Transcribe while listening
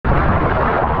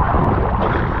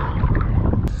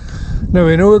Now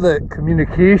we know that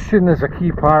communication is a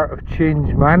key part of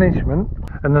change management,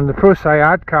 and in the Prosci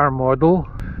ADKAR model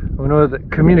we know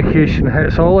that communication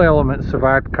hits all elements of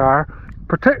ADKAR,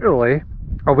 particularly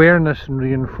awareness and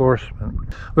reinforcement.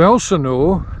 We also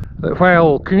know that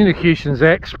while communications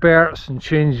experts and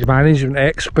change management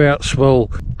experts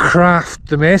will craft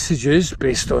the messages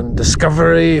based on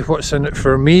discovery, what's in it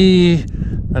for me,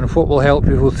 and what will help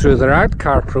people through their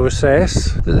ADKAR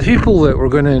process, that the people that we're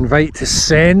going to invite to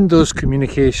send those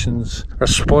communications are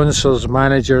sponsors,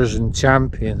 managers and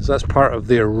champions. That's part of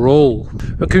their role.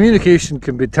 But communication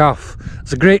can be tough.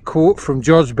 It's a great quote from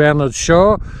George Bernard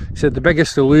Shaw. He said the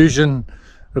biggest illusion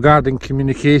regarding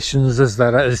communications is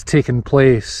that it has taken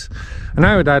place. And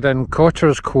I would add in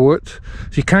Cotter's quote: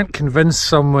 if you can't convince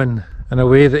someone in a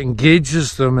way that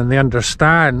engages them and they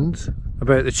understand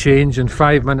about the change in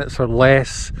 5 minutes or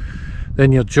less,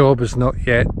 then your job is not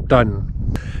yet done.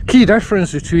 Key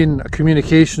difference between a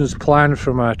communications plan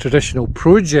from a traditional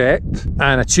project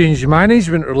and a change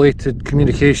management related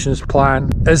communications plan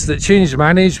is that change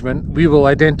management, we will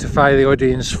identify the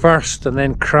audience first and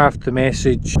then craft the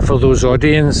message for those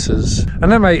audiences.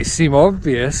 And that might seem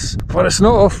obvious, but it's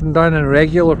not often done in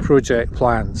regular project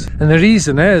plans. And the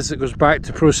reason is, it goes back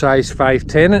to Prosci's 5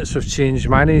 tenets of change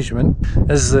management,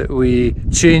 is that we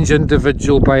change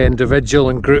individual by individual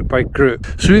and group by group.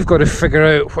 So we've got to figure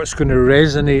out what's going to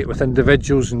resonate with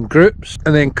individuals and groups,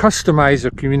 and then customise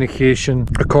our communication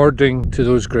according to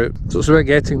those groups. So it's about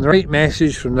getting the right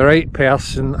message from the right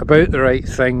person about the right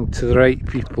thing to the right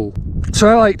people. So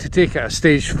I like to take it a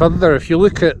stage further. If you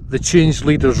look at the Change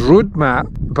Leaders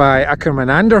Roadmap by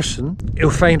Akerman-Anderson,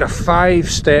 you'll find a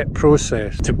 5-step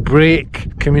process to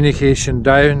break communication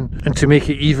down and to make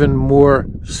it even more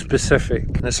specific.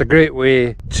 And it's a great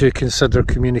way to consider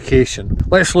communication.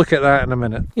 Let's look at that in a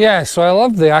minute. Yeah, so I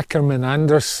love the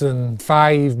Akerman-Anderson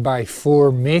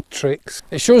 5x4 matrix.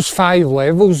 It shows 5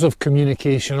 levels of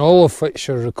communication, all of which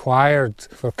are required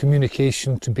for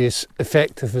communication to be as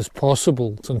effective as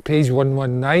possible. It's on page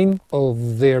 119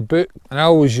 of their book, and I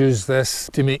always use this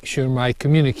to make sure my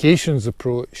communications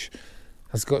approach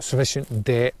has got sufficient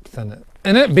depth in it.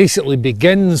 And it basically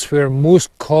begins where most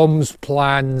comms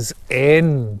plans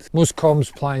end. Most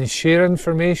comms plans share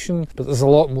information, but there's a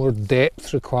lot more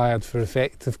depth required for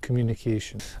effective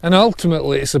communication. And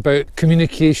ultimately it's about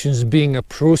communications being a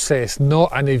process, not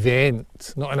an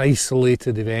event, not an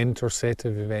isolated event or set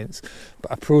of events,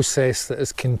 but a process that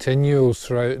is continual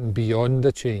throughout and beyond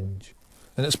a change.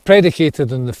 And it's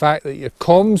predicated on the fact that your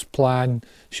comms plan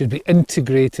should be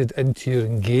integrated into your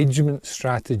engagement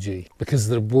strategy, because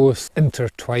they're both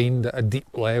intertwined at a deep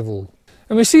level.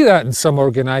 And we see that in some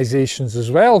organisations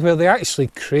as well, where they actually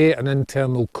create an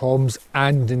internal comms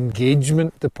and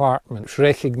engagement department, which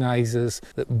recognises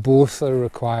that both are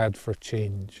required for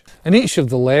change. And each of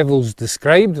the levels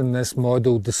described in this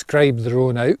model describe their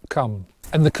own outcome.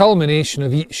 And the culmination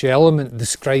of each element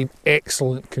describe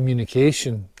excellent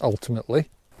communication, ultimately.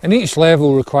 And each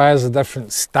level requires a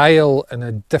different style and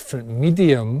a different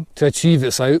medium to achieve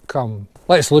its outcome.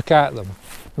 Let's look at them.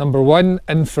 Number 1,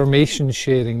 information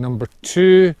sharing. Number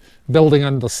 2, building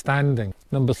understanding.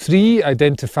 Number 3,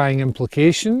 identifying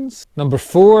implications. Number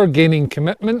 4, gaining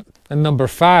commitment. And number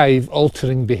 5,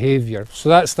 altering behaviour. So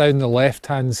that's down the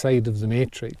left-hand side of the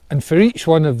matrix. And for each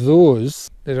one of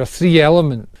those, there are 3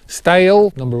 elements.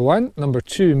 Style, number 1. Number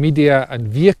 2, media and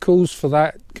vehicles for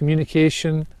that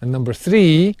communication. And number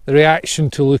 3, the reaction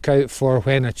to look out for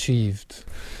when achieved.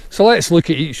 So let's look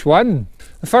at each one.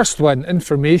 The first one,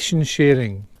 information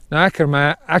sharing. Now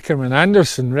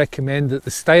Akerman-Anderson recommend that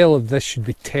the style of this should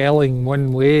be telling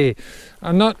one way.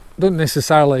 I don't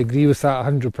necessarily agree with that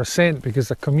 100%, because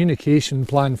a communication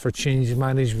plan for change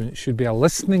management should be a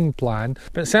listening plan,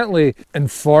 but certainly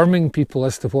informing people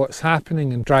as to what's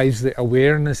happening and drives the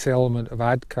awareness element of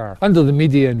ADKAR. Under the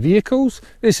media and vehicles,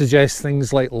 they suggest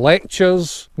things like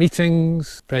lectures,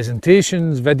 meetings,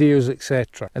 presentations, videos,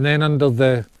 etc. And then under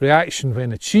the reaction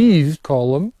when achieved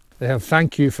column, they have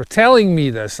thank you for telling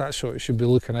me this. That's what it should be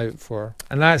looking out for.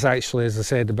 And that's actually, as I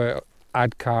said, about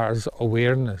ADKAR's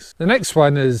awareness. The next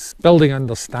one is building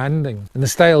understanding. And the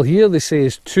style here, they say,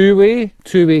 is two-way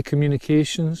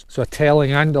communications, so a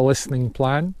telling and a listening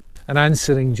plan, and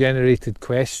answering generated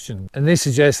questions. And they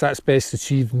suggest that's best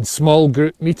achieved in small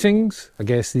group meetings. I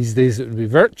guess these days it would be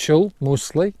virtual,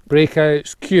 mostly.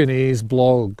 Breakouts, Q&As,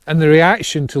 blog. And the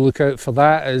reaction to look out for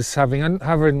that is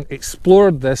having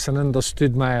explored this and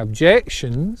understood my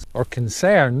objections or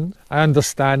concerns, I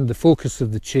understand the focus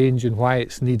of the change and why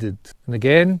it's needed. And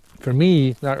again, for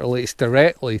me, that relates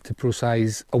directly to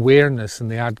Prosci's awareness in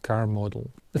the ADKAR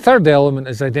model. The third element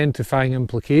is identifying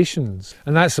implications,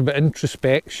 and that's about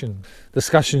introspection,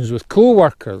 discussions with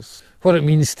co-workers, what it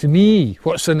means to me,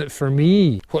 what's in it for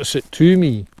me, what's it to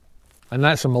me, and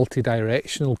that's a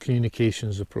multi-directional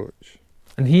communications approach.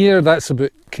 And here that's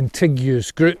about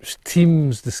contiguous groups,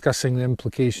 teams discussing the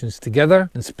implications together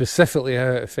and specifically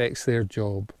how it affects their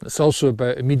job. It's also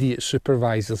about immediate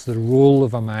supervisors, the role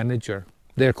of a manager.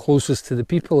 They're closest to the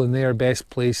people and they're best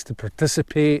placed to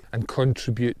participate and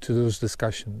contribute to those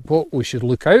discussions. What we should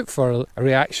look out for, a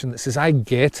reaction that says, I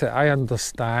get it, I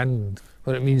understand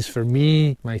what it means for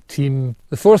me, my team.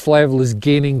 The fourth level is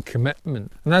gaining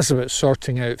commitment, and that's about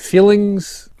sorting out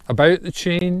feelings about the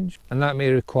change, and that may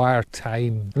require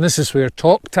time. And this is where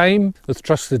talk time with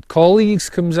trusted colleagues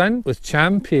comes in, with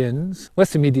champions,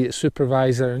 with immediate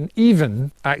supervisor, and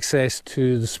even access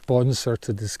to the sponsor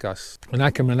to discuss. And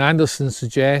Akerman-Anderson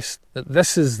suggests that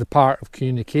this is the part of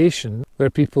communication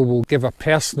where people will give a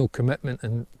personal commitment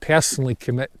and personally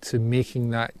commit to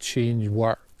making that change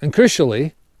work. And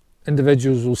crucially,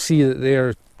 individuals will see that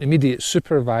their immediate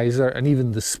supervisor and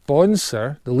even the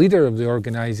sponsor, the leader of the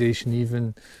organisation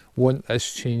even, want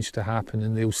this change to happen,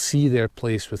 and they'll see their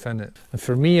place within it. And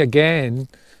for me, again,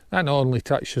 that not only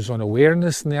touches on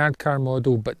awareness in the ADKAR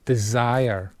model, but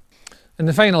desire. And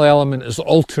the final element is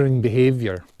altering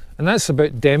behaviour. And that's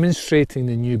about demonstrating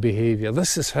the new behaviour.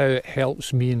 This is how it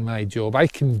helps me in my job. I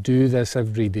can do this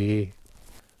every day.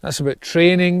 That's about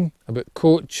training, about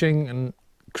coaching, and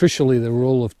crucially the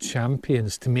role of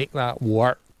champions to make that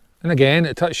work. And again,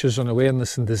 it touches on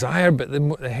awareness and desire, but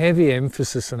the heavy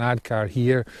emphasis in ADKAR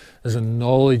here is on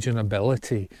knowledge and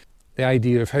ability. The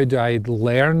idea of how do I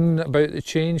learn about the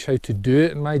change, how to do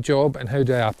it in my job, and how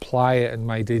do I apply it in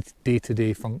my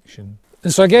day-to-day function.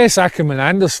 And so I guess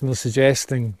Akerman-Anderson is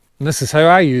suggesting, and this is how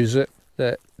I use it,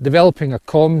 that developing a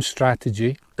comms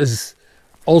strategy is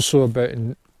also about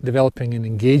developing an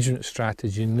engagement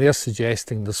strategy, and they're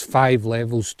suggesting there's 5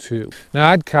 levels to it.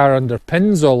 Now ADKAR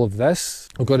underpins all of this.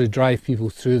 We've got to drive people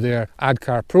through their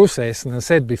ADKAR process, and as I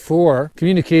said before,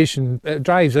 communication, it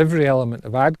drives every element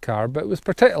of ADKAR, but with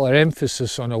particular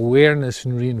emphasis on awareness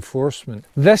and reinforcement.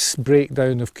 This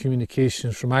breakdown of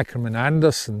communications from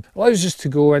Akerman-Anderson allows us to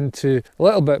go into a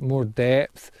little bit more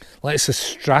depth, lets us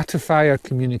stratify our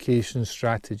communication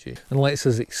strategy, and lets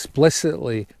us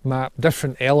explicitly map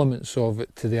different elements of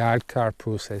it to the ADKAR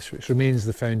process, which remains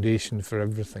the foundation for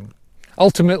everything.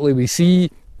 Ultimately, we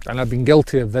see, and I've been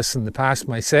guilty of this in the past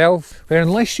myself, where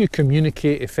unless you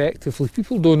communicate effectively,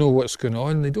 people don't know what's going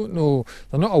on. They don't know,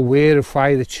 they're not aware of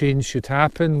why the change should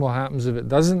happen, what happens if it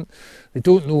doesn't. They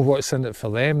don't know what's in it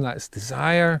for them, that's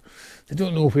desire. They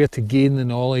don't know where to gain the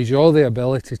knowledge or the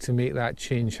ability to make that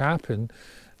change happen.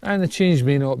 And the change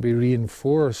may not be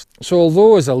reinforced. So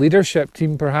although as a leadership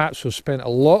team perhaps we've spent a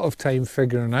lot of time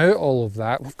figuring out all of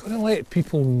that, we've got to let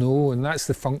people know, and that's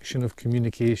the function of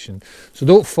communication. So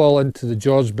don't fall into the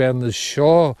George Bernard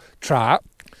Shaw trap.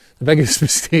 The biggest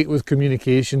mistake with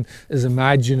communication is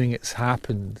imagining it's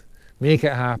happened. Make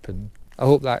it happen. I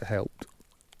hope that helped.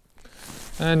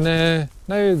 And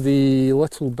now the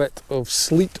little bit of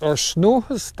sleet or snow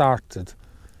has started,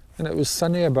 and it was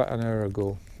sunny about an hour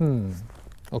ago.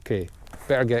 Okay,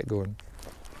 better get going.